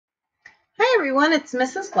everyone, it's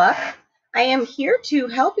Mrs. Luck. I am here to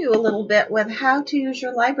help you a little bit with how to use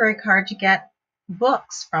your library card to get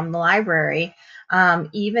books from the library,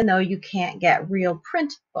 even though you can't get real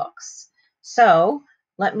print books. So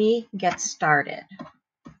let me get started.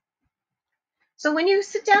 So when you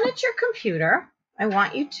sit down at your computer, I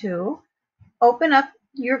want you to open up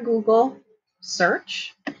your Google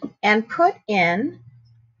search and put in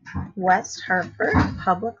West Hartford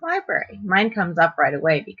Public Library. Mine comes up right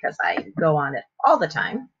away because I go on it all the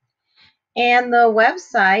time. And the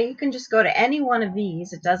website, you can just go to any one of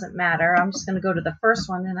these. It doesn't matter. I'm just going to go to the first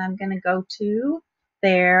one, and I'm going to go to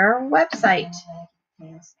their website.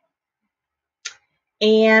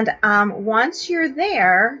 And once you're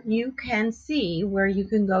there, you can see where you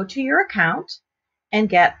can go to your account and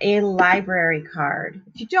get a library card.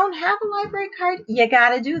 If you don't have a library card, you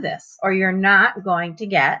got to do this, or you're not going to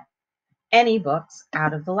get any books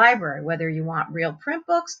out of the library, whether you want real print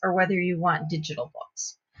books or whether you want digital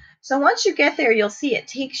books. So once you get there, you'll see it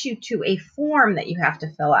takes you to a form that you have to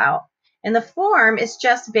fill out. And the form is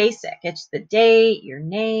just basic. It's the date, your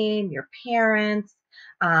name, your parents.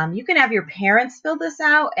 You can have your parents fill this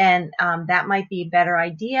out, and that might be a better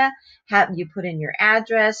idea. Have you put in your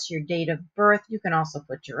address, your date of birth. You can also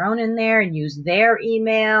put your own in there and use their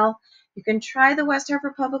email. You can try the West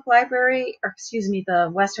Hartford Public Library, or excuse me,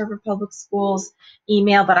 the West Hartford Public Schools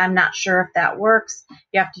email, but I'm not sure if that works.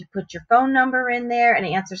 You have to put your phone number in there and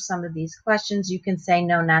answer some of these questions. You can say,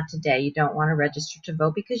 no, not today. You don't want to register to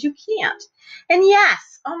vote because you can't. And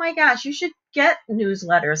yes, oh my gosh, you should get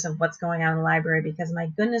newsletters of what's going on in the library because, my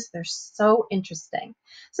goodness, they're so interesting.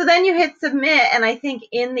 So then you hit submit, and I think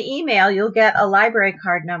in the email you'll get a library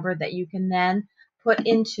card number that you can then put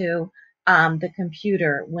into the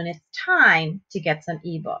computer when it's time to get some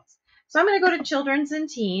ebooks. So I'm going to go to Children's and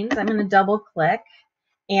Teens. I'm going to double click,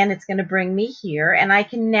 and it's going to bring me here, and I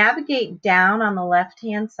can navigate down on the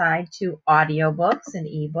left-hand side to audiobooks and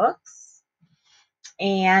ebooks.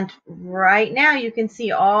 And right now you can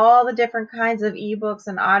see all the different kinds of ebooks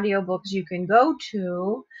and audiobooks you can go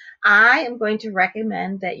to. I am going to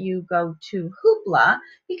recommend that you go to Hoopla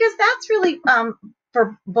because that's really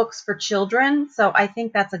for books for children. So I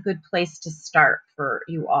think that's a good place to start for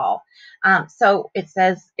you all. So it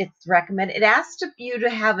says it's recommended. It asks you to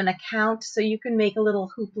have an account, so you can make a little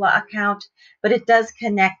Hoopla account, but it does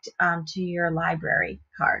connect to your library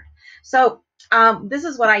card. So this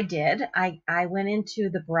is what I did. I went into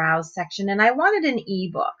the browse section, and I wanted an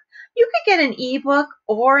ebook. You could get an ebook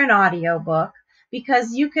or an audiobook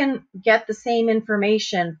because you can get the same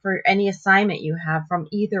information for any assignment you have from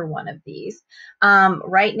either one of these.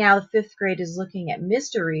 Right now, the 5th grade is looking at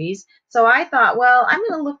mysteries. So I thought, well, I'm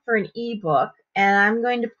going to look for an ebook, and I'm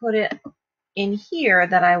going to put it in here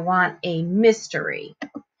that I want a mystery.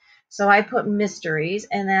 So I put mysteries,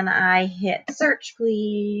 and then I hit search,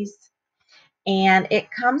 please. And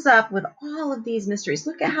it comes up with all of these mysteries.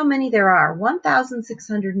 Look at how many there are,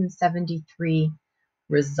 1,673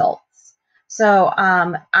 results. So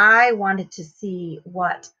I wanted to see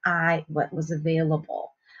what was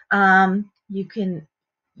available. You can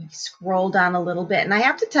scroll down a little bit, and I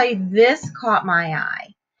have to tell you, this caught my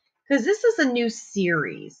eye because this is a new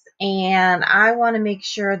series, and I want to make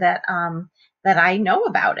sure that that I know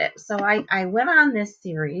about it. So I went on this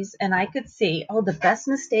series, and I could see, oh, the best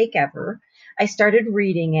mistake ever. I started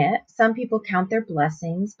reading it. Some people count their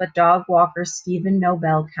blessings, but dog walker Stephen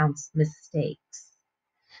Nobel counts mistakes.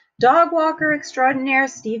 Dog walker extraordinaire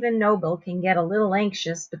Stephen Nobel can get a little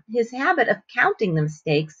anxious, but his habit of counting the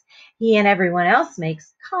mistakes he and everyone else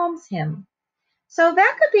makes calms him. So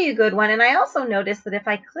that could be a good one. And I also noticed that if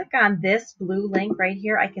I click on this blue link right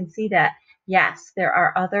here, I can see that, yes, there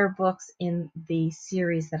are other books in the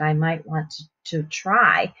series that I might want to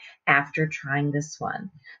try after trying this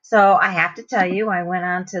one. So I have to tell you, I went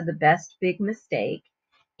on to the best big mistake,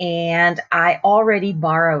 and I already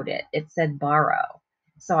borrowed it. It said borrow.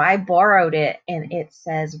 So I borrowed it, and it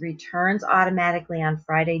says returns automatically on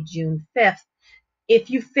Friday, June 5th.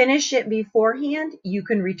 If you finish it beforehand, you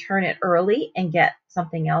can return it early and get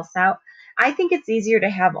something else out. I think it's easier to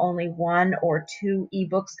have only 1 or 2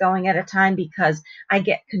 ebooks going at a time because I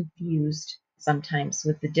get confused sometimes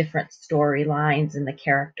with the different storylines and the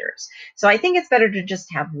characters. So I think it's better to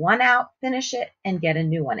just have one out, finish it, and get a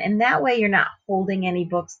new one. And that way you're not holding any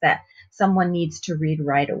books that someone needs to read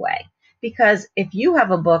right away. Because if you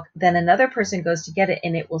have a book, then another person goes to get it,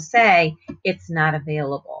 and it will say it's not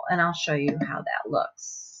available. And I'll show you how that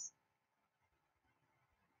looks.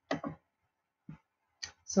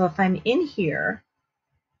 So if I'm in here,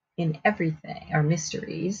 in everything, or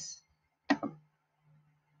mysteries,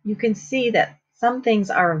 you can see that some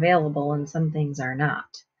things are available and some things are not.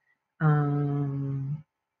 And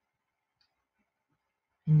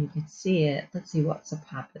you can see it. Let's see what's a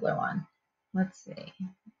popular one. Let's see.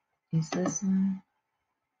 Is this one?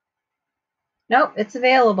 Nope, it's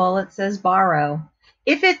available. It says borrow.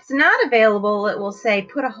 If it's not available, it will say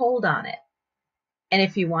put a hold on it. And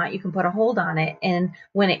if you want, you can put a hold on it. And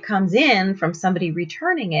when it comes in from somebody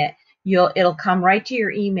returning it, it'll come right to your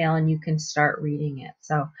email and you can start reading it.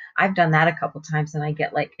 So I've done that a couple times and I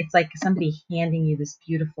get like, it's like somebody handing you this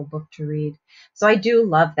beautiful book to read. So I do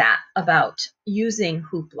love that about using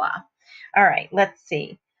Hoopla. All right, let's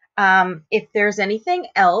see. If there's anything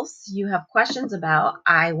else you have questions about,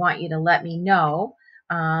 I want you to let me know.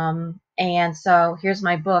 And so here's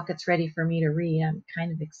my book. It's ready for me to read. I'm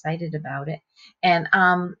kind of excited about it. And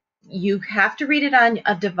you have to read it on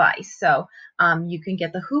a device. So you can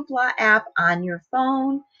get the Hoopla app on your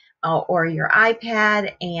phone or your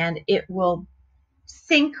iPad, and it will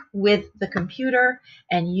sync with the computer,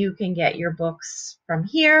 and you can get your books from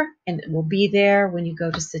here, and it will be there when you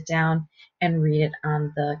go to sit down and read it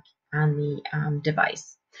on the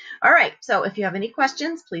device. All right, so if you have any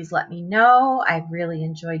questions, please let me know. I've really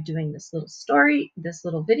enjoyed doing this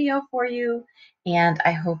little video for you, and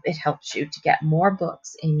I hope it helps you to get more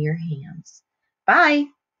books in your hands. Bye.